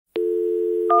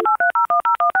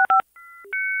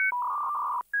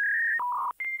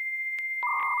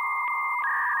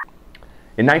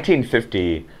In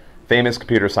 1950, famous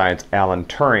computer scientist Alan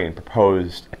Turing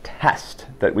proposed a test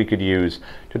that we could use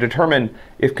to determine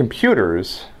if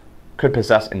computers could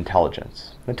possess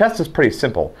intelligence. The test is pretty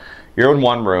simple. You're in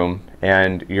one room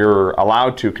and you're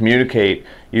allowed to communicate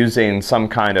using some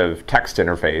kind of text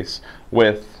interface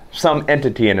with some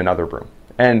entity in another room.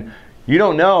 And you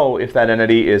don't know if that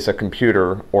entity is a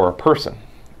computer or a person.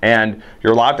 And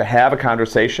you're allowed to have a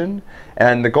conversation,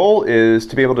 and the goal is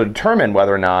to be able to determine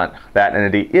whether or not that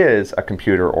entity is a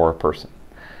computer or a person.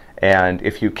 And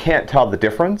if you can't tell the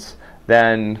difference,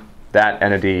 then that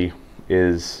entity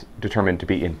is determined to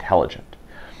be intelligent.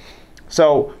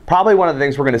 So probably one of the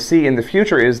things we're going to see in the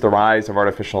future is the rise of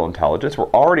artificial intelligence. We're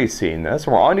already seeing this.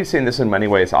 We're already seeing this in many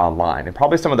ways online. And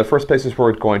probably some of the first places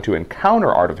we're going to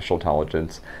encounter artificial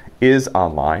intelligence is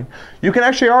online. You can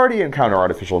actually already encounter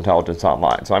artificial intelligence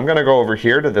online. So I'm going to go over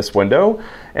here to this window,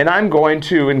 and I'm going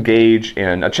to engage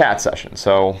in a chat session.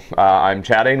 So I'm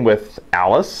chatting with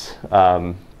Alice,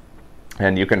 and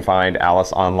you can find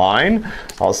Alice online.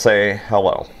 I'll say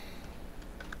hello.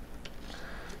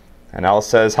 And Alice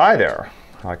says, hi there.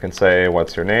 I can say,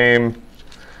 what's your name?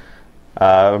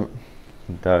 Her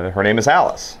name is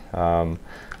Alice.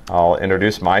 I'll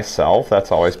introduce myself.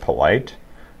 That's always polite.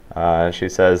 She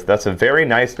says, that's a very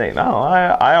nice name. Oh,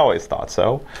 I always thought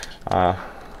so.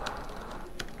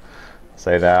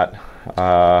 Say that.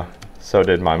 So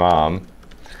did my mom.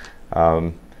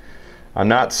 I'm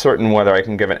not certain whether I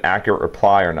can give an accurate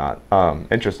reply or not.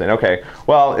 Interesting. Okay.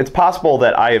 Well, it's possible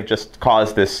that I have just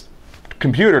caused this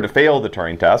computer to fail the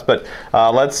Turing test, but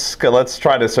let's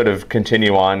try to sort of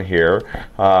continue on here.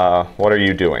 What are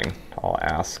you doing? I'll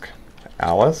ask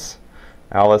Alice.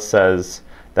 Alice says,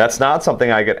 that's not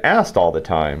something I get asked all the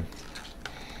time.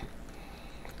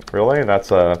 Really?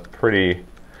 That's a pretty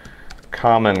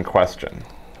common question.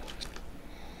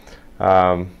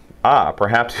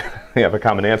 Perhaps you have a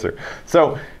common answer.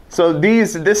 So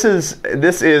this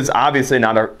is obviously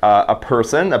not a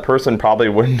person. A person probably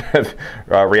wouldn't have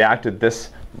reacted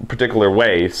this particular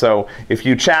way. So if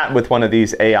you chat with one of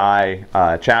these AI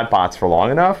chatbots for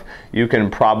long enough, you can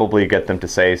probably get them to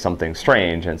say something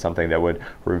strange and something that would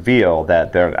reveal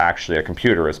that they're actually a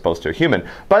computer as opposed to a human.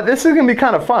 But this is going to be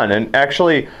kind of fun. And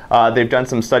actually, they've done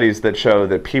some studies that show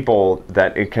that people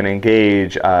that it can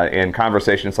engage in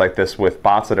conversations like this with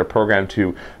bots that are programmed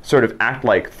to sort of act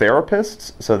like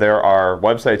therapists. So there are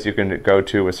websites you can go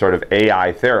to with sort of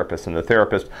AI therapists, and the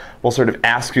therapist will sort of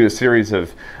ask you a series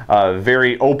of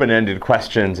very open-ended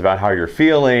questions about how you're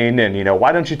feeling, and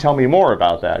why don't you tell me more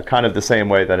about that? Kind of the same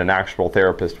way that an actual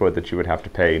therapist would, that you would have to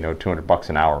pay $200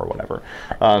 an hour or whatever.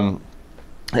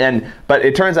 But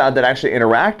it turns out that actually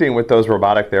interacting with those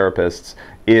robotic therapists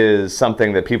is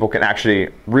something that people can actually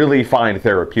really find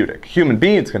therapeutic. Human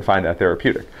beings can find that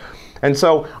therapeutic. And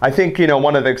so I think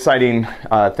one of the exciting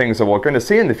things that we're going to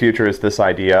see in the future is this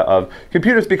idea of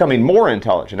computers becoming more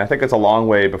intelligent. I think it's a long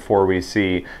way before we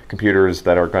see computers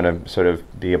that are going to sort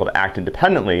of be able to act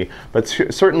independently, but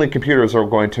certainly computers are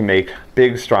going to make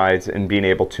big strides in being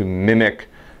able to mimic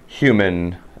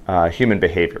human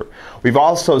behavior. We've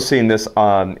also seen this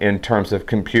in terms of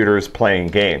computers playing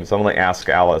games. I'm going to ask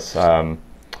Alice,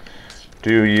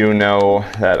 do you know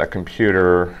that a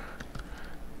computer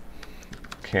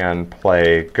can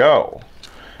play Go?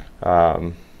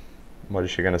 What is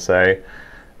she going to say?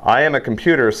 I am a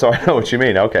computer, so I know what you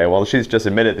mean. Okay, well, she's just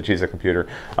admitted that she's a computer.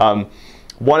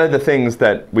 One of the things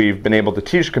that we've been able to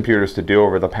teach computers to do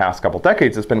over the past couple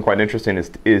decades that's been quite interesting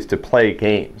is to play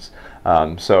games.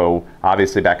 So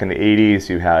obviously back in the 80s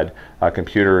you had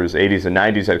computers, 80s and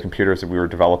 90s had computers that we were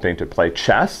developing to play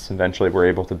chess. Eventually we were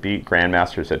able to beat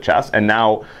grandmasters at chess. And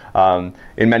now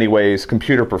in many ways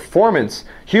computer performance,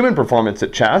 human performance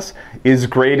at chess is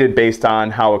graded based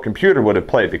on how a computer would have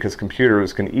played, because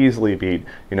computers can easily beat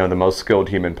the most skilled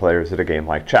human players at a game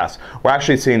like chess. We're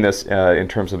actually seeing this in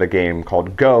terms of a game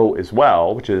called Go as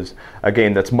well, which is a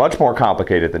game that's much more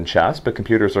complicated than chess, but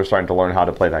computers are starting to learn how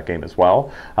to play that game as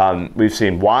well. We've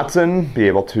seen Watson be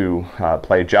able to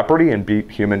play Jeopardy and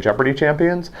beat human Jeopardy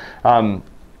champions.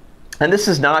 And this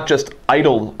is not just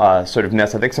idle sort of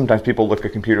ness. I think sometimes people look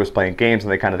at computers playing games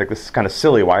and they kind of think this is kind of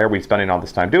silly. Why are we spending all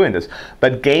this time doing this?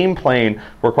 But game playing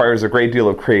requires a great deal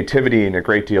of creativity and a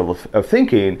great deal of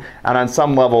thinking. And on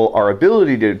some level, our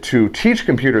ability to teach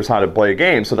computers how to play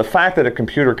games. So the fact that a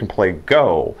computer can play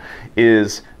Go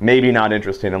is maybe not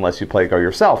interesting unless you play Go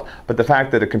yourself. But the fact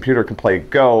that a computer can play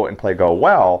Go and play Go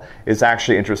well is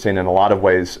actually interesting in a lot of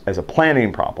ways as a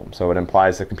planning problem. So it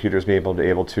implies that computers be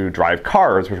able to drive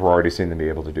cars, which we're already seem to be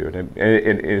able to do it.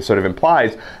 It sort of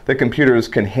implies that computers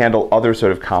can handle other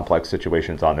sort of complex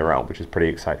situations on their own, which is pretty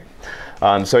exciting.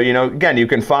 So, you know, again, you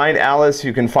can find Alice,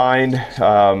 you can find,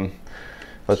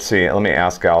 let's see, let me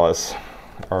ask Alice,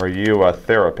 are you a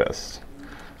therapist?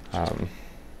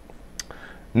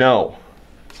 No.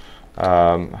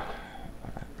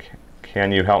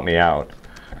 Can you help me out?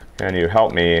 Can you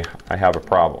help me? I have a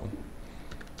problem.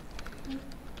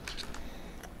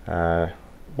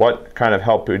 What kind of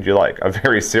help would you like? A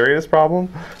very serious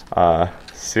problem?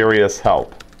 Serious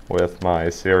help with my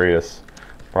serious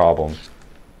problem.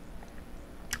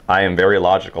 I am very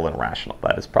logical and rational.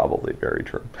 That is probably very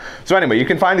true. So anyway, you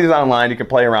can find these online. You can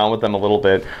play around with them a little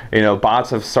bit. You know, bots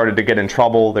have started to get in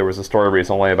trouble. There was a story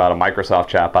recently about a Microsoft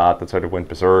chatbot that sort of went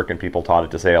berserk, and people taught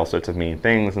it to say all sorts of mean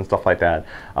things and stuff like that.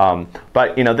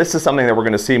 But you know, this is something that we're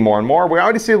going to see more and more. We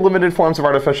already see limited forms of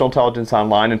artificial intelligence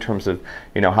online in terms of,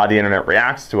 you know, how the internet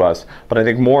reacts to us. But I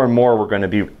think more and more we're going to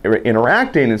be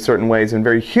interacting in certain ways, in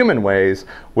very human ways,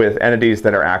 with entities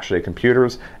that are actually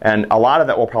computers. And a lot of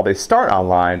that will probably start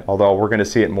online, although we're going to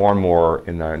see it more and more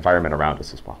in the environment around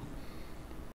us as well.